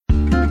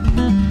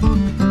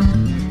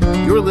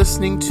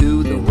listening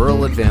to the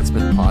Rural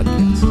Advancement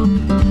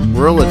Podcast.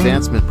 Rural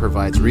Advancement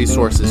provides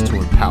resources to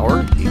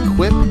empower,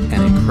 equip, and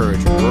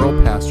encourage rural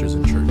pastors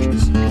and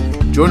churches.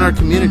 Join our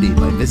community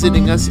by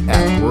visiting us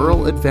at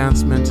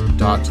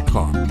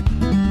ruraladvancement.com.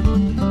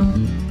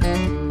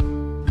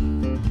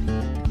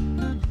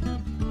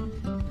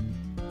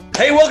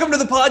 Hey, welcome to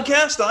the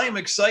podcast. I am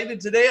excited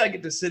today. I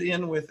get to sit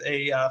in with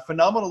a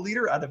phenomenal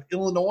leader out of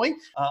Illinois.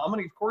 I'm going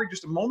to give Corey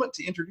just a moment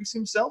to introduce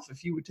himself, if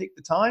he would take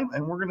the time,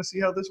 and we're going to see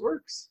how this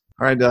works.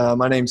 All right,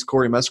 my name's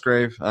Corey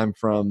Musgrave. I'm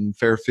from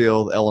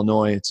Fairfield,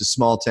 Illinois. It's a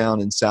small town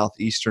in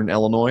southeastern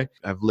Illinois.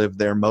 I've lived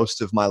there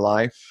most of my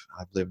life.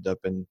 I've lived up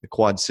in the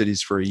Quad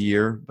Cities for a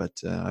year, but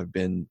I've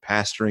been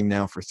pastoring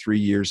now for 3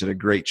 years at a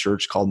great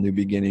church called New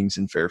Beginnings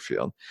in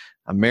Fairfield.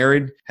 I'm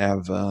married,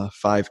 have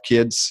 5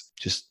 kids,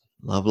 just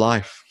love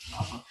life.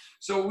 Awesome.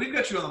 So we've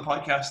got you on the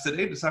podcast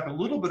today to talk a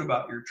little bit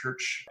about your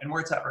church and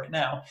where it's at right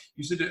now.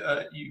 You said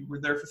you were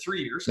there for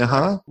 3 years.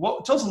 Uh-huh.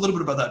 Well, tell us a little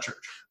bit about that church.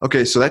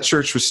 Okay, so that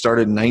church was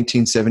started in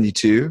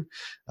 1972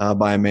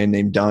 by a man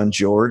named Don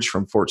George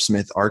from Fort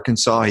Smith,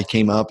 Arkansas. He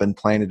came up and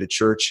planted a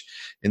church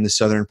in the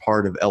southern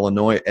part of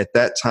Illinois. At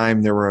that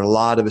time, there were a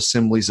lot of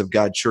Assemblies of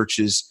God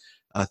churches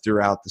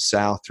throughout the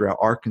South, throughout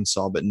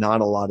Arkansas, but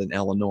not a lot in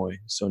Illinois.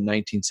 So in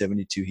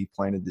 1972, he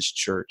planted this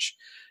church.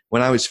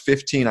 When I was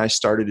 15, I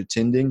started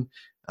attending.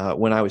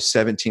 When I was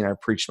 17, I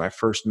preached my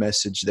first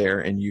message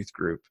there in youth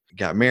group.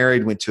 Got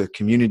married, went to a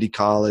community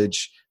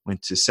college,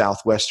 went to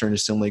Southwestern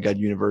Assembly of God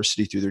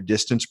University through their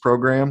distance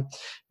program,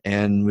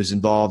 and was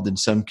involved in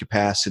some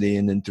capacity.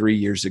 And then 3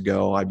 years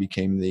ago, I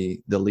became the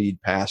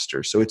lead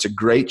pastor. So it's a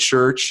great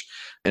church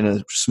in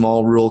a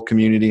small rural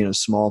community in a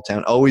small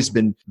town. Always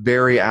been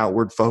very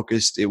outward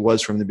focused. It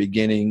was from the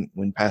beginning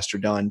when Pastor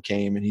Don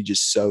came, and he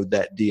just sowed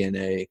that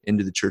DNA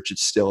into the church.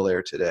 It's still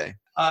there today.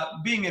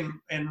 Being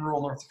in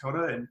rural North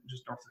Dakota and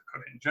just North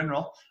Dakota in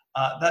general,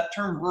 that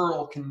term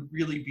rural can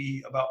really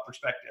be about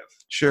perspective.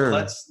 Sure.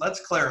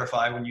 Let's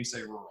clarify when you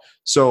say rural.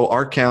 So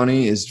our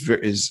county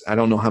is I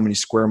don't know how many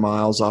square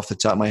miles off the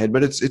top of my head,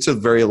 but it's a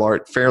very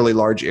large, fairly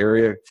large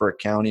area for a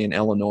county in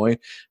Illinois.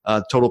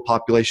 Total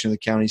population of the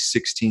county is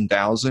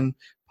 16,000.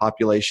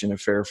 Population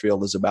of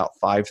Fairfield is about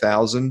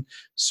 5,000.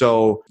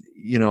 So,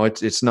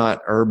 it's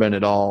not urban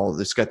at all.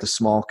 It's got the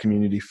small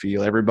community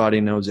feel.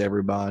 Everybody knows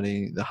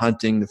everybody. The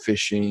hunting, the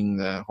fishing,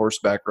 the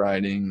horseback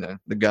riding,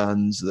 the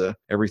guns,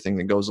 everything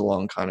that goes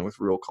along kind of with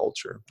rural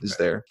culture is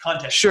there.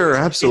 Context. Sure,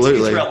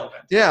 absolutely. It's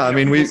relevant. Yeah,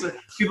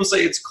 people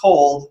say it's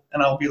cold,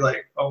 and I'll be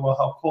like, oh, well,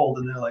 how cold?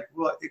 And they're like,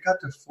 well, it got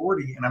to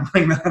 40. And I'm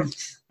like,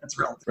 that's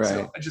relevant. Right.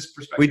 So just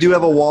perspective. We do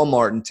have a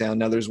Walmart in town.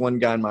 Now, there's one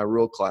guy in my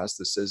rural class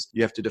that says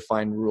you have to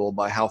define rural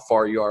by how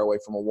far you are away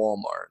from a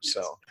Walmart. Yes.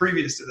 So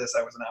previous to this,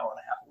 I was an hour and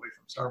a half away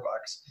from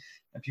Starbucks.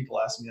 And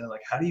people ask me, they're like,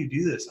 how do you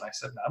do this? And I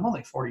said, I'm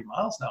only 40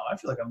 miles now. I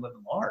feel like I'm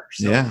living large.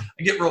 So yeah.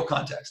 I get rural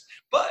context.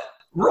 But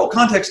rural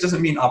context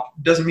doesn't mean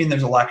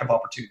there's a lack of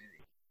opportunity.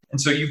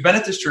 And so you've been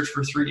at this church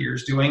for 3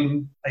 years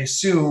doing, I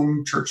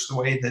assume, church the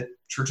way that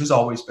church has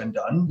always been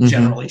done,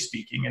 generally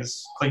speaking,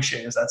 as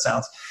cliche as that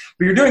sounds.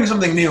 But you're doing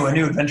something new, a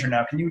new adventure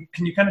now. Can you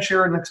kind of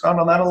share and expound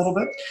on that a little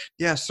bit?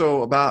 Yeah,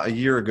 so about a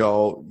year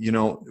ago,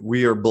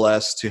 we are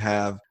blessed to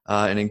have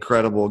an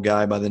incredible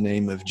guy by the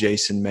name of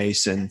Jason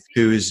Mason,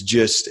 who is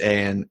just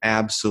an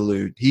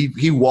absolute,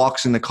 he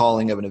walks in the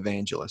calling of an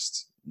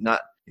evangelist.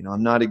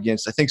 I'm not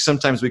against, I think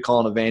sometimes we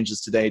call an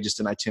evangelist today just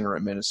an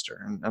itinerant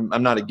minister. And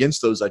I'm not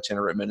against those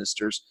itinerant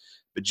ministers,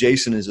 but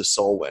Jason is a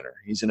soul winner.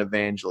 He's an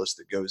evangelist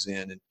that goes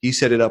in, and he's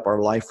headed up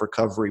our life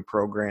recovery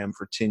program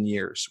for 10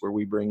 years, where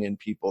we bring in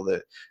people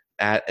that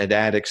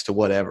addicts to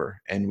whatever.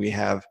 And we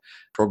have a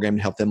program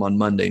to help them on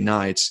Monday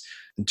nights.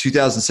 In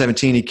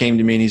 2017, he came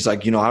to me and he's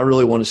like, I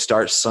really want to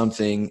start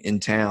something in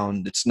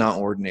town that's not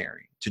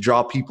ordinary, to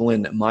draw people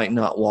in that might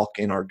not walk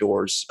in our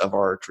doors of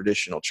our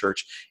traditional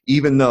church,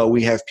 even though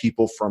we have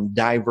people from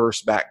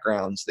diverse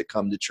backgrounds that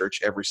come to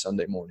church every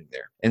Sunday morning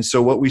there. And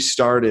so what we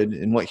started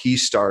and what he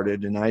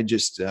started, and I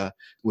just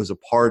was a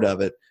part of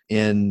it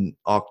in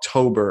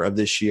October of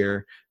this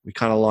year. We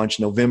kind of launched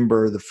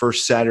November. The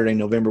first Saturday in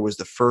November was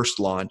the first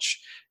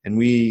launch. And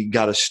we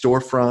got a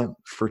storefront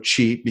for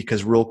cheap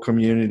because rural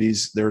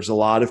communities, there's a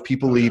lot of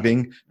people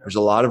leaving. There's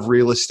a lot of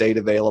real estate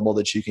available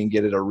that you can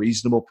get at a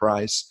reasonable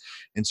price.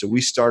 And so we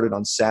started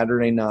on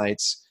Saturday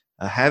nights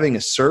having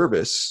a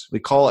service. We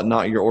call it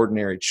Not Your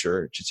Ordinary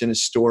Church. It's in a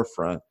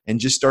storefront, and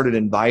just started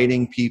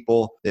inviting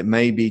people that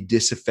may be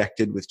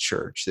disaffected with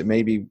church, that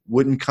maybe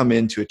wouldn't come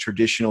into a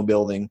traditional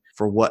building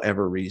for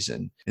whatever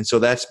reason. And so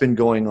that's been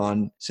going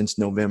on since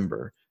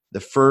November. The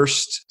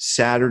first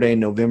Saturday in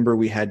November,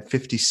 we had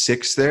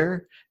 56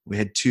 there. We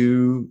had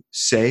 2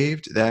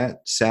 saved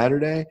that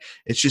Saturday.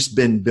 It's just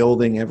been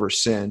building ever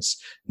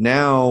since.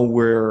 Now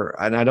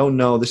and I don't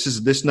know,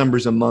 this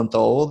number's a month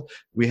old.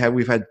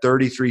 We've had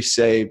 33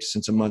 saved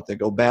since a month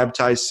ago,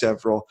 baptized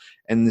several,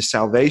 and the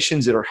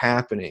salvations that are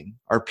happening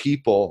are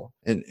people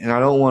and I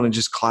don't want to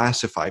just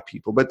classify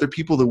people, but they're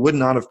people that would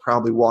not have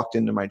probably walked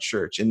into my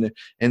church, and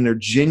they're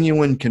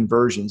genuine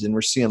conversions, and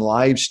we're seeing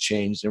lives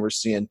changed, and we're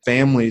seeing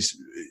families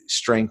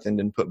strengthened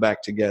and put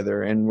back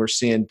together, and we're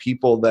seeing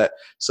people that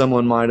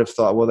someone might have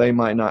thought, well, they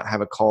might not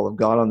have a call of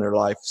God on their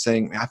life,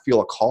 saying, I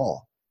feel a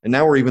call. And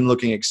now we're even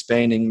looking at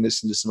expanding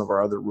this into some of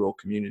our other rural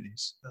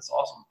communities. That's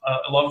awesome.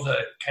 I love the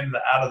kind of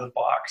the out of the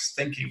box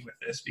thinking with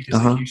this,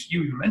 because like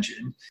you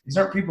mentioned, these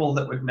aren't people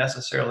that would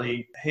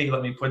necessarily, hey,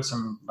 let me put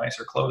some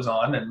nicer clothes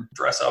on and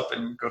dress up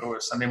and go to a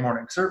Sunday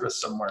morning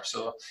service somewhere.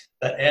 So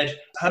that edge,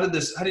 how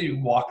do you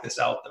walk this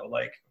out though?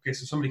 Like, okay,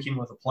 so somebody came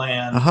with a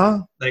plan.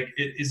 Like,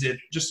 is it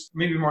just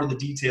maybe more of the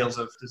details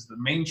of, does the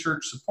main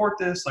church support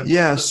this? Like,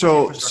 yeah.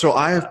 So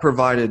I have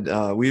provided,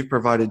 we've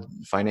provided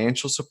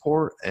financial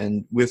support,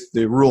 and with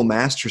the Rural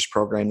Masters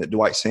program that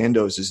Dwight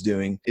Sandoz is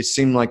doing, it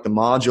seemed like the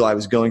module I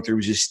was going through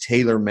was just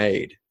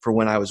tailor-made for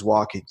when I was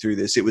walking through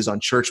this. It was on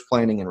church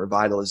planning and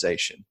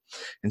revitalization.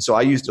 And so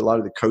I used a lot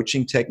of the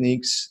coaching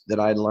techniques that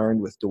I had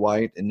learned with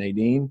Dwight and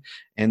Nadine,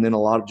 and then a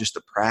lot of just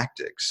the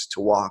practice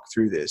to walk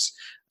through this.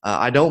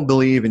 I don't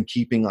believe in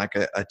keeping like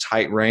a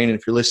tight rein. And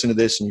if you're listening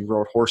to this and you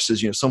rode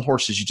horses, some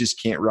horses you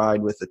just can't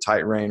ride with a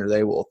tight rein or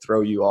they will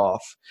throw you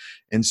off.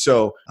 And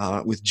so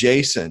with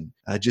Jason,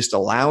 just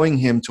allowing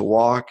him to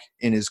walk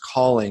in his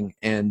calling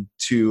and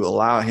to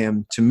allow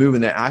him to move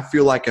in that. I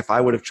feel like if I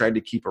would have tried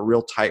to keep a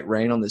real tight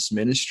rein on this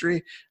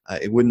ministry,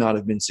 it would not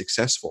have been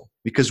successful.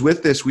 Because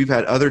with this, we've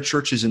had other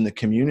churches in the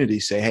community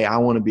say, hey, I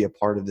want to be a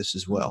part of this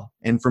as well.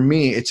 And for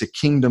me, it's a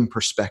kingdom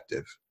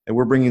perspective. And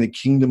we're bringing the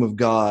kingdom of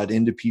God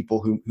into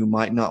people who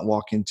might not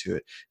walk into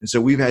it. And so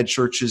we've had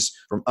churches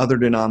from other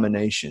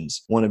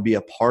denominations want to be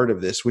a part of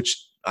this, which,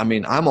 I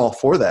mean, I'm all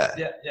for that.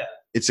 Yeah.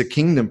 It's a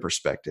kingdom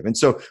perspective. And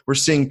so we're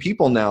seeing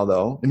people now,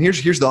 though, and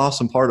here's the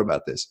awesome part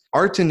about this.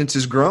 Our attendance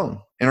has grown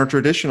in our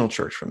traditional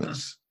church from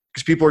this.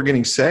 Because people are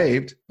getting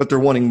saved, but they're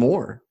wanting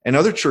more. And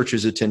other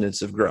churches' attendance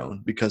have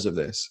grown because of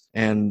this.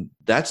 And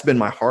that's been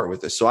my heart with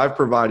this. So I've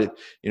provided,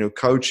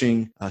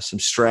 coaching, some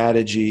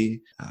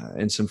strategy,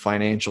 and some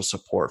financial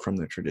support from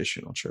the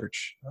traditional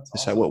church. That's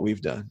awesome. What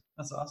we've done.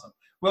 That's awesome.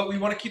 Well, we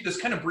want to keep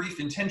this kind of brief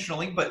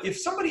intentionally, but if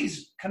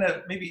somebody's kind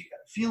of maybe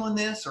feeling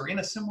this or in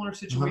a similar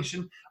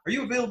situation, are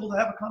you available to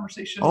have a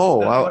conversation?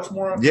 Much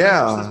more on this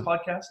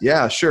podcast?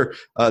 Yeah, sure.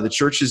 The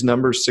church's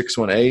number is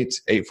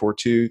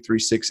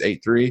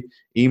 618-842-3683.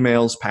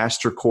 Emails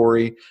Pastor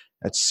Corey,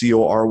 that's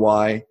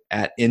Cory,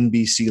 at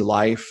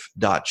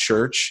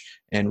nbclife.church,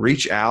 and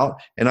reach out.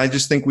 And I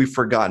just think we've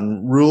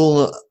forgotten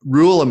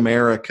rural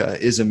America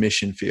is a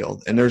mission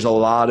field, and there's a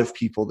lot of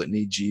people that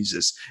need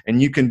Jesus,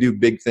 and you can do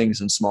big things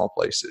in small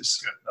places.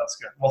 That's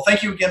good. Well,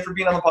 thank you again for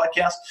being on the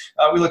podcast.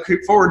 We look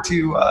forward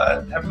to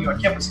having you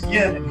on campus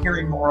again and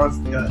hearing more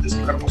of this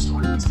incredible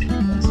story that's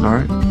taking place. All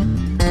right.